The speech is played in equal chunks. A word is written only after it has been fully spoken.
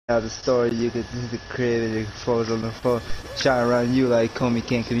Out the story, you could see the crib and the photos on the phone. Shine around you like Comey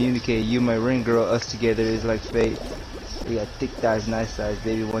can't communicate. You my ring girl, us together is like fate. We got thick thighs, nice thighs,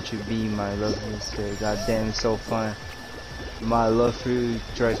 baby. Won't you be my love mystery? God damn, it's so fun. My love for you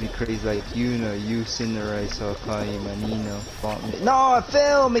drives me crazy like you know. You Cinderella, so I'll call you my Nino. No, I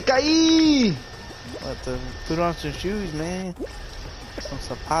fell, me caí. What the? Put on some shoes, man. Some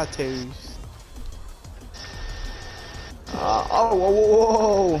zapatos. Oh, whoa,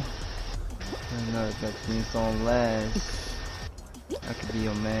 whoa. I know that things don't last. I could be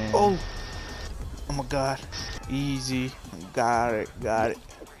your man. Oh my god. Easy. Got it.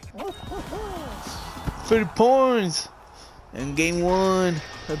 30 points in game 1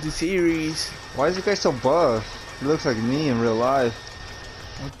 of the series. Why is this guy so buff? He looks like me in real life.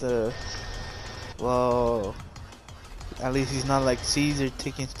 What the? Whoa. At least he's not like Caesar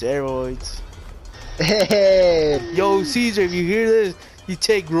taking steroids. Hey! Yo, Caesar, if you hear this, you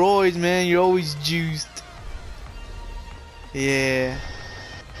take roids, man. You're always juiced. Yeah.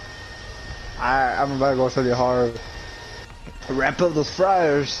 I'm about to go study hard. Wrap up those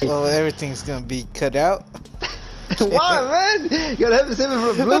fryers. Well, everything's gonna be cut out. Why, man? You gotta have to save it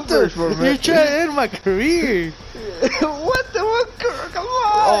for bloopers for me. You're trying to end my career. What the fuck? Come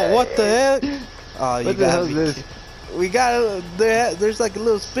on! Oh, what the heck? Oh, you what the hell got is this? We got there's like a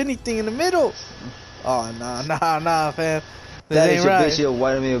little spinny thing in the middle. Oh, nah, fam. That ain't is your right. bitch, yo.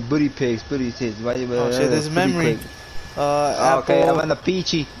 Why do you booty pics, booty tits? Why you? Oh shit, this is memory. Okay, Apple. I'm on the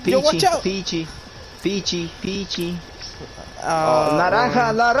peachy, Yo, watch out. peachy.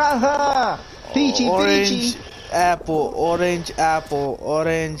 Naranja. Naranja. Peachy, Orange peachy. apple, orange apple,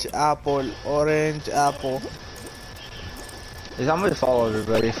 orange apple, orange apple. I'm gonna follow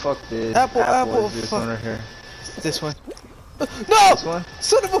everybody. Fuck this. Apple, is this fuck. one right here. This one. No! This one?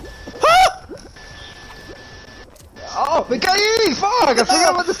 Son of a. Ah! Oh, me caí! Fuck! I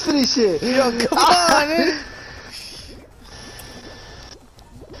forgot about the spinny shit. Yo, come on, man.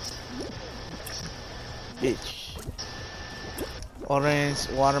 Bitch. Orange,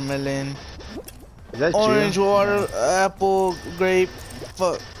 watermelon. Is that Orange, you? water, apple, grape.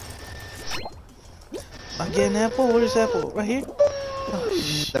 Fuck. I'm getting apple. Where's apple? Right here?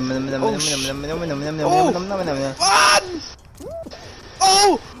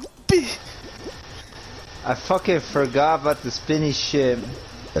 Oh! I fucking forgot about the spinny shit.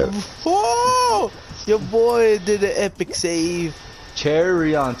 Whoa! Your boy did an epic save.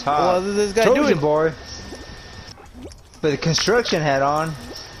 Cherry on top. What did this guy Trojan doing? boy. With a construction hat on.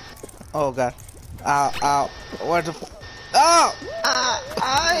 Oh god. Ow. What the f— ow!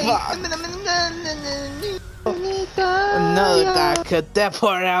 Another guy cut that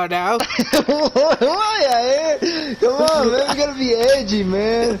part out now. Why? Come on, man. We gotta be edgy,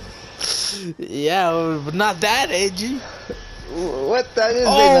 man. Yeah, but not that edgy. What that is?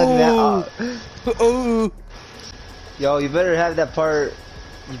 Oh! Yo, you better have that part.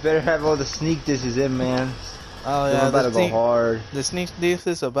 You better have all the sneak disses in, man. Oh I'm yeah, about to go hard. The sneak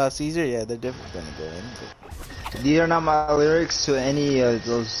disses about Caesar, yeah, they're definitely gonna go into. These are not my lyrics to any of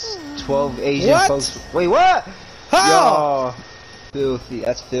those 12 Asian What? folks. Wait, what? How? Yo, filthy.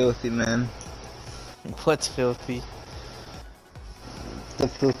 That's filthy, man. What's filthy? The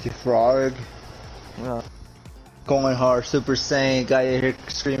filthy frog. Well, Going hard, Super Saiyan. Got you here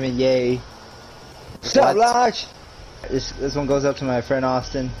screaming, yay. Stop, Lodge! This one goes up to my friend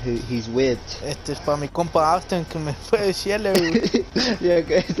Austin. He's whipped. este es para mi compa Austin que me fue del cielo. Yeah,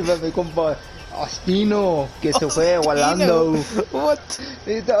 que este fue mi compa Ostino, que se fue volando. What?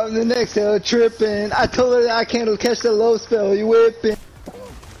 He's on the next hill tripping. I told her that I can't catch the low spell. You whipping.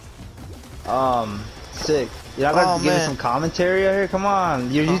 Sick. You're not gonna give me some commentary out here? Come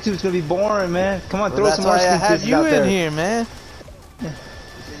on. Your YouTube's gonna be boring, man. Come on, throw some more I have sneak you out in there. here, man.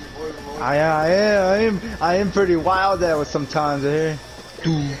 I am pretty wild at it sometimes here.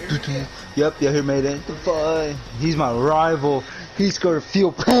 Yep, he made it. The fuck? He's my rival. He's gonna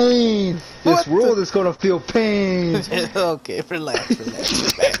feel pain. This world is gonna feel pain. Okay, relax.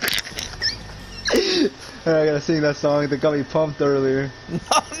 I gotta sing that song that got me pumped earlier.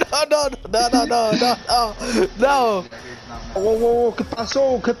 No. Whoa,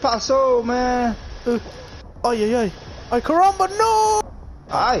 ¿qué pasó, man? Ay, caramba, no.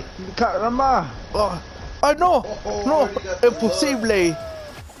 Ay, caramba. Ay, no, imposible.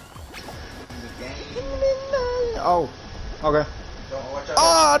 Oh, okay.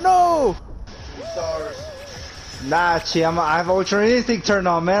 Ah, no. Nah, chi, I have Ultra Instinct turned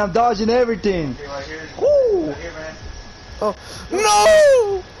on, man. I'm dodging everything. Okay, right here. Woo! Right here, man. Oh,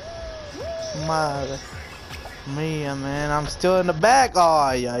 no! Madre mia, man. I'm still in the back.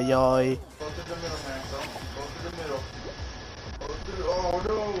 Ay. Go to the middle, man. Go to the middle. Go to the— oh,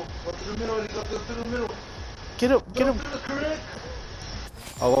 no. through the middle, Eddie. Go through the middle. Get up, get Go up. through the correct.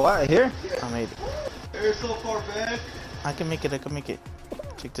 Oh, what? Here? I made it. They're so far back. I can make it, I can make it.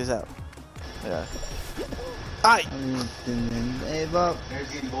 Check this out. Yeah. Aye! Hey, Bob. They're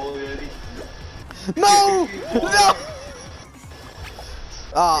getting bullied, Eddie. No! No!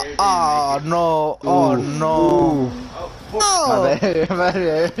 No! Oh no! My No! bad, my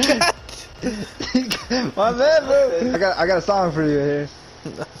bad. My bad, bro. I got a song for you here.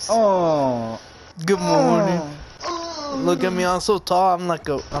 Oh. Good morning. Look at me, I'm so tall. I'm like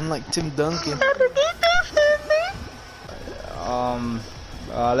Tim Duncan.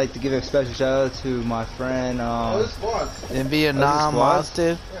 I'd like to give a special shout out to my friend. Oh, this squad. In Vietnam, squad?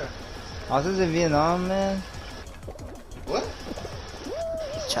 Austin. Austin's in Vietnam, man. What?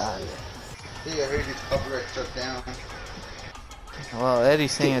 Charlie. Yeah, I heard you copyright shut down. Well, Eddie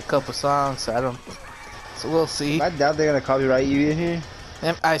sang a couple songs, so so we'll see. I doubt they're gonna copyright you in here.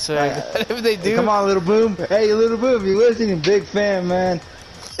 I swear, if they do, Come on, little boom. Hey, little boom, you listening? Big fan, man.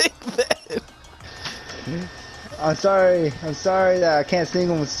 I'm sorry that I can't sing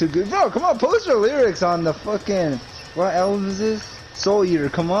them. It's too good. Bro, come on, post your lyrics on the fucking, what album is this? Soul Eater,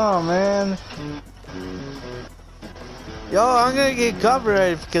 come on, man. Yo, I'm gonna get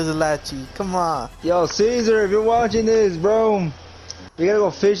copyrighted because of Lachi. Come on. Yo, Caesar, if you're watching this, bro, we gotta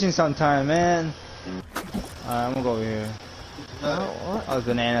go fishing sometime, man. Alright, I'm gonna go over here. What? Oh,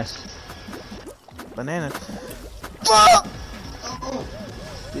 bananas. Banana. Ah,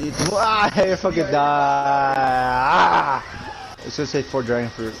 you fucking die. Ah. It's gonna say 4 dragon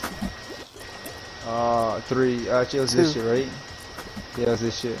fruit. 3. Actually, it was this 2. shit, right? Yeah, it was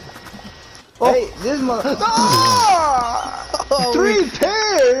this shit. Oh. Hey, this mother. Ah! Oh, 3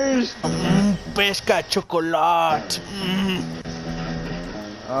 pairs. Pesca chocolate.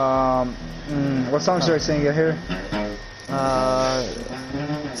 What song should I sing here?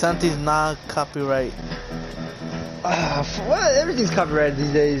 Something's not copyright. What? Everything's copyrighted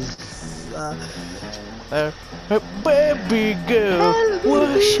these days. Baby girl,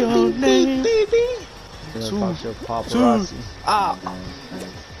 what's your name? Paparazzi.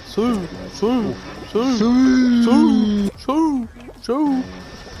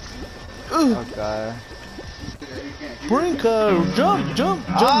 Okay. Brinker,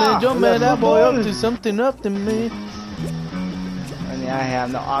 jump, man, that boy up to something, up to me. I mean, I have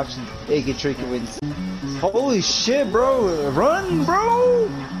no option. They get tricky with. Holy shit, bro! Run, bro!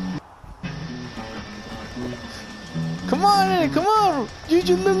 Come on, Eddie, come on! Use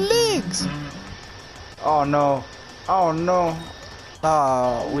your little legs! Oh no! Oh no!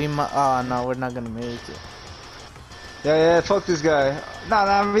 Oh, we might. Oh no, we're not gonna make it. Yeah, fuck this guy.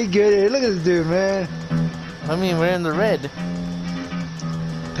 Nah, we good here. Look at this dude, man. I mean, we're in the red.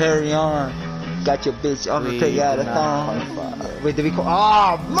 Perry on. Got your bitch on the We take out do of not thong. Wait, did we call?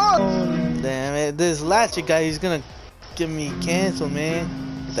 Oh, man! Damn it, this Latcher guy, he's gonna get me canceled, man.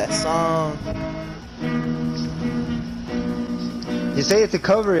 With that song. You say it's a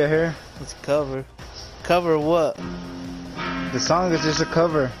cover right here. Let's cover. Cover what? The song is just a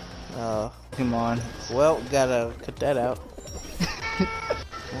cover. Oh. Come on. Well, gotta cut that out.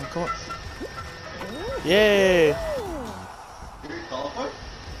 Come on. Yeah. You're qualified?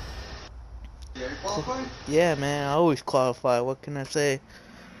 You're qualified? Yeah, man, I always qualify. What can I say?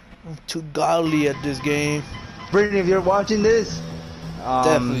 I'm too godly at this game. Brittany, if you're watching this,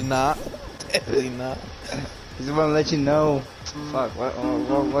 Definitely not. Definitely not. Just want to let you know. Fuck, what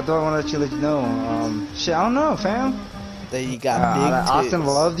do I want to let you know? Shit, I don't know, fam. That you got big Austin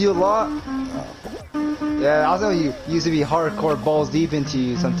tits. loved you a lot. Yeah, Austin you used to be hardcore balls deep into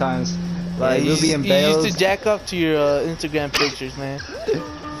you sometimes. Like, you'll be in you used bales. to jack up to your Instagram pictures, man.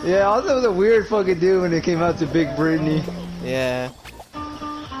 Yeah, Austin was a weird fucking dude when it came out to Big Brittany. Yeah.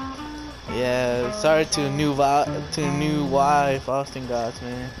 Yeah, sorry to a new wife Austin got,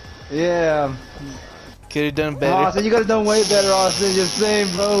 man. Yeah. Could have done better. Austin, you could have done way better, Austin. Just saying,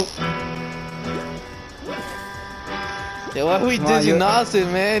 bro. Yeah, why are we Come on, dissing you-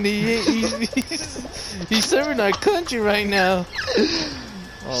 Austin, man? He's serving our country right now.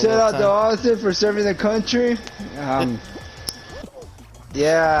 Shout out to Austin for serving the country.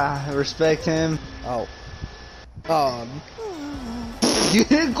 Yeah, I respect him. Oh. You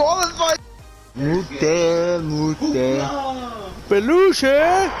didn't qualify. Mute.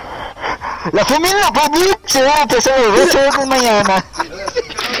 Peluche. La familia Peluche empezó a beberse de mañana.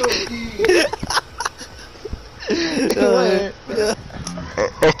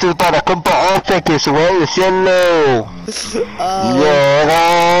 Esto es para compa Austin que se va del cielo.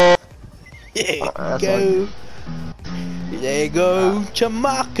 Yeah. Go. There you go,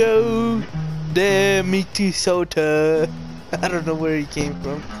 Chamaco de Minnesota. I don't know where he came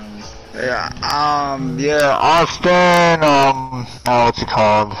from. Yeah, Austin, what's it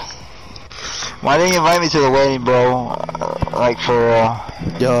called? Why didn't you invite me to the wedding, bro? Like for,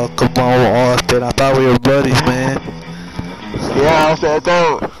 Yo, come on, Austin. I thought we were buddies, man. yeah, Austin, I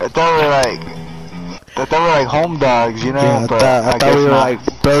thought we were like home dogs, you know? Yeah, but I thought guess we were not.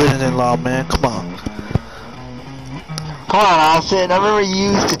 like brothers-in-law, man. Come on. Come on, Austin. I remember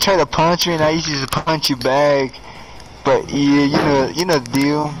you used to try to punch me, and I used to just punch you back. But yeah, you know the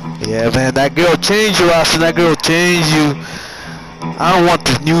deal. Yeah, man, that girl changed you, Austin. That girl changed you. I don't want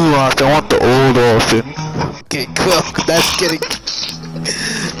the new Austin. I want the old Austin. Okay, cool. That's getting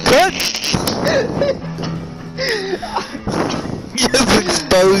cut. You just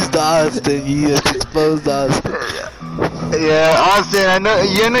exposed Austin. You just exposed Austin. Yeah, Austin. I know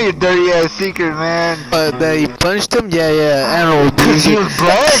your dirty ass secret, man. But that you punched him? Yeah, animal Cause he abuse. was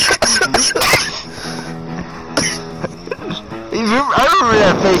black. I remember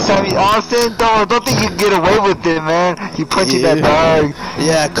that FaceTime. Austin, don't think you can get away with it, man. You punching that dog.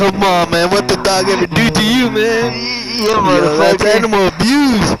 Yeah, come on, man. What the dog ever do to you, man? Yeah, Yo, that's motherfucker. animal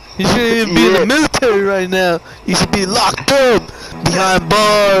abuse. You shouldn't even be in the military right now. You should be locked up behind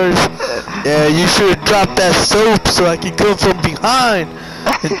bars. Yeah, you should drop that soap so I can come from behind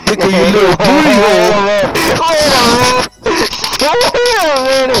and tickle your little booty hole. Wait a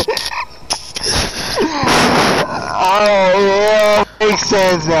minute. Oh yeah, makes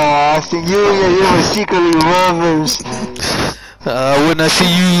sense now, Austin. You were secretly lovers. When I see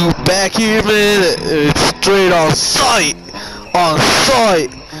you back here, man, it's straight on sight. On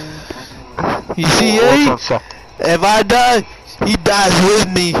sight. You see, eh? If I die, he dies with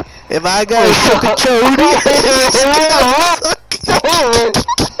me. If I gotta suck a chody,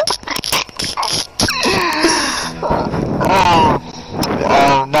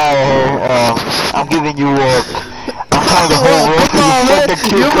 I'm giving you up. I'm trying to hold up. Come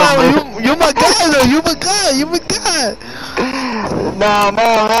on, man. You're my guy, though. You're my guy. No, man.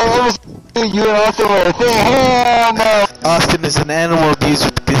 You and Austin were a thing. Hell no. Austin is an animal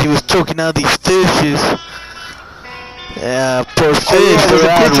abuser because he was choking out these fishes. Yeah, poor fish. They're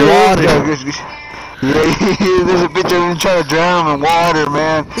out of water. Yeah, there's a picture of him trying to drown him in water,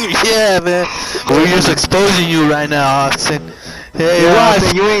 man. Yeah, man. We're just exposing you right now, Austin. Hey, Yeah, wife.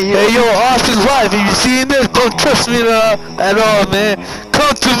 Austin, Hey, yo, Austin's wife. If you seeing this, don't trust me at all, man.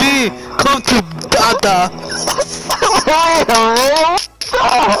 Come to me. Come to Dada.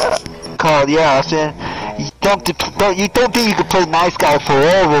 Called, yeah, Austin. You don't think you can play nice guy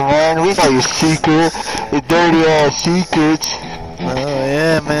forever, man. We know your secret, your dirty ass secrets. Oh,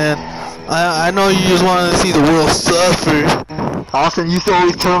 yeah, man. I know you just want to see the world suffer. Austin used to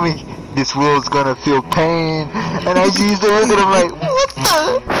always tell me this world's gonna feel pain, and I used to look at him like, what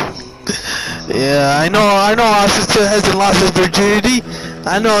the? Yeah, I know Austin still hasn't lost his virginity.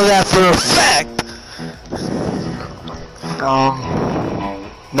 I know that for a fact.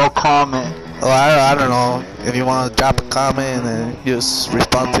 No comment. Oh, I don't know. If you want to drop a comment and then just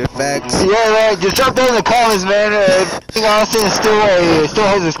respond to the facts. Yeah, right. Just drop down in the comments, man. If Austin still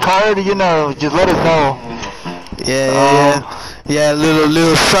has his card, you know, just let us know. Yeah,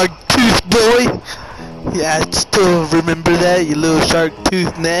 little shark tooth boy. Yeah, I still remember that. Your little shark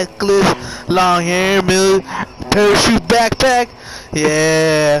tooth necklace, long hair, parachute backpack.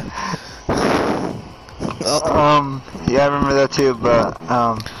 Yeah. Yeah, I remember that too, but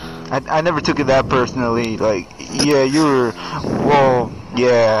I never took it that personally. Like, yeah, you were, well,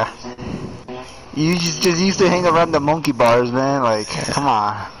 yeah. You just used to hang around the monkey bars, man. Like, come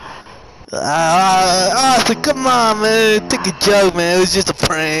on. Austin, come on, man. Take a joke, man. It was just a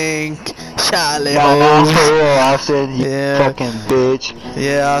prank. Charlie. No, for real, Austin. You fucking bitch.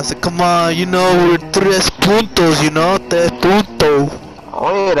 Yeah, Austin, come on. You know, we're 3 puntos, you know? 3 puntos.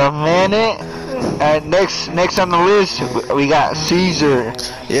 Wait a minute. Next on the list, we got Caesar.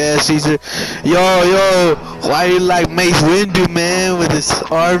 Yeah, Caesar. Yo, why you like Mace Windu, man, with his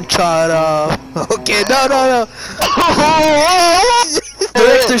arm chopped off? Okay, no.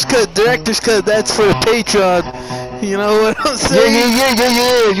 Director's cut, that's for the Patreon. You know what I'm saying?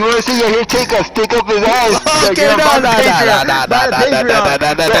 Yeah. You wanna see here? Take up his ass. Okay, no.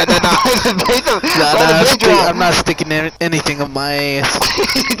 I'm not sticking anything up my ass.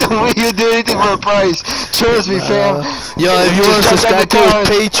 You do anything for a price. Trust me, fam. Yo, if you want to subscribe to his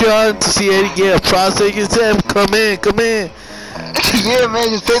Patreon to see how to get a prostate exam, come in. Yeah, man,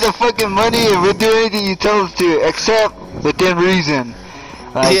 just pay the fucking money and we'll do anything you tell us to, except within reason.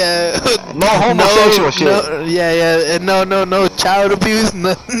 Like, yeah. No homosexual shit. And no child abuse,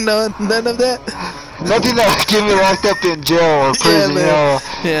 none of that. Nothing that get me locked up in jail or prison, you know.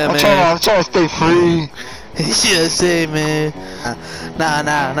 Yeah, I'm trying to stay free. You should say, man.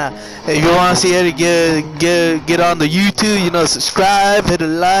 Nah. If you wanna see Eddie get on the YouTube, you know, subscribe, hit a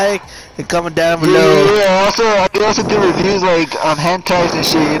like, and comment down below. Yeah. Also, I can also do reviews like on hentais and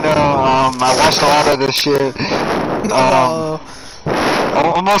shit. You know, I watched a lot of this shit.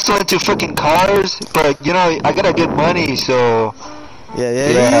 I'm also into fucking cars, but you know, I gotta get money, so.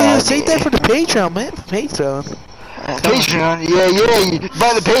 Yeah. Save that for the Patreon, man. Patreon. Patreon, yeah.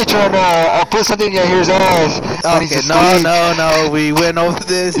 By the Patreon, I'll put something in your here's ass. Okay, no. We went over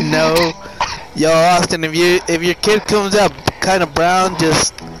this. No, yo, Austin, if your kid comes out kind of brown,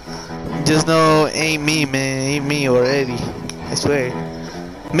 just know ain't me, man. Ain't me or Eddie. I swear.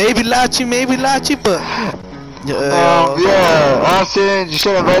 Maybe Lachi, but. Yeah, Austin, you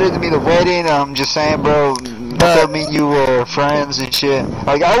should have invited me to the wedding. I'm just saying, bro. I thought me and you were friends and shit.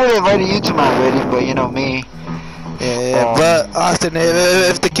 Like, I would have invited you to my wedding, but you know me. Yeah, but Austin,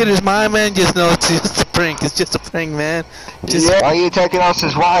 if the kid is mine, man, just know it's just a prank. It's just a prank, man. Why are you attacking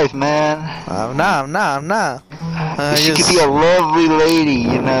Austin's wife, man? I'm not. She could be a lovely lady,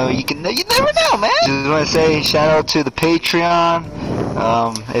 you know. You never know, man. Just want to say shout out to the Patreon.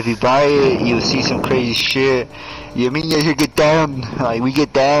 If you buy it, you'll see some crazy shit. You mean you here get down, like we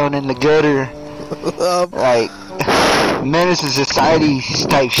get down in the gutter, like menace to society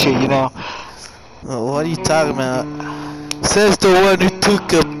type shit, you know. What are you talking about? Says the one who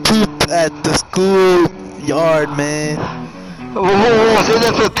took a poop at the school yard, man. Whoa, say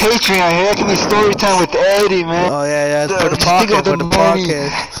that for the Patreon here. That can be story time with Eddie, man. Oh yeah, for the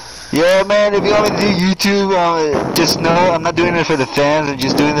podcast. Yeah, man, if you want me to do YouTube, just know I'm not doing it for the fans, I'm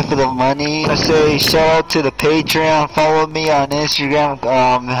just doing it for the money. I say shout out to the Patreon, follow me on Instagram,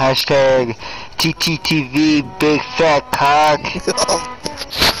 hashtag TTTV, big fat cock.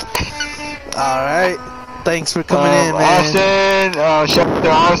 Alright, thanks for coming in, man. Austin, shout out to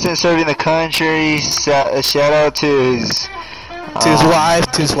Austin serving the country, shout out to his... To his wife.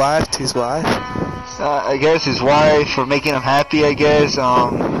 I guess his wife for making him happy. I guess.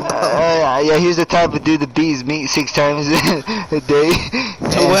 Yeah, he's the type of dude that beats meat 6 times a day.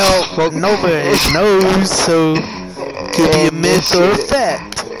 Well, nobody knows, so could be a myth or a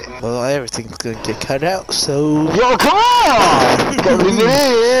fact. Well, everything's gonna get cut out, so. Yo, come on! Gotta leave it in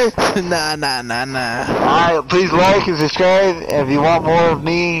here. Nah. Alright, please like and subscribe. If you want more of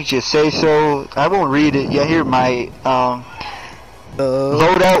me, just say so. I won't read it. Yeah, here my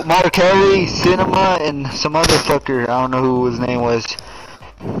vote out Mark Kelly, Cinema, and some other fucker. I don't know who his name was.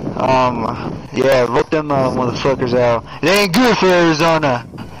 Yeah, vote them motherfuckers out. It ain't good for Arizona.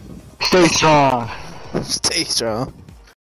 Stay strong. Stay strong.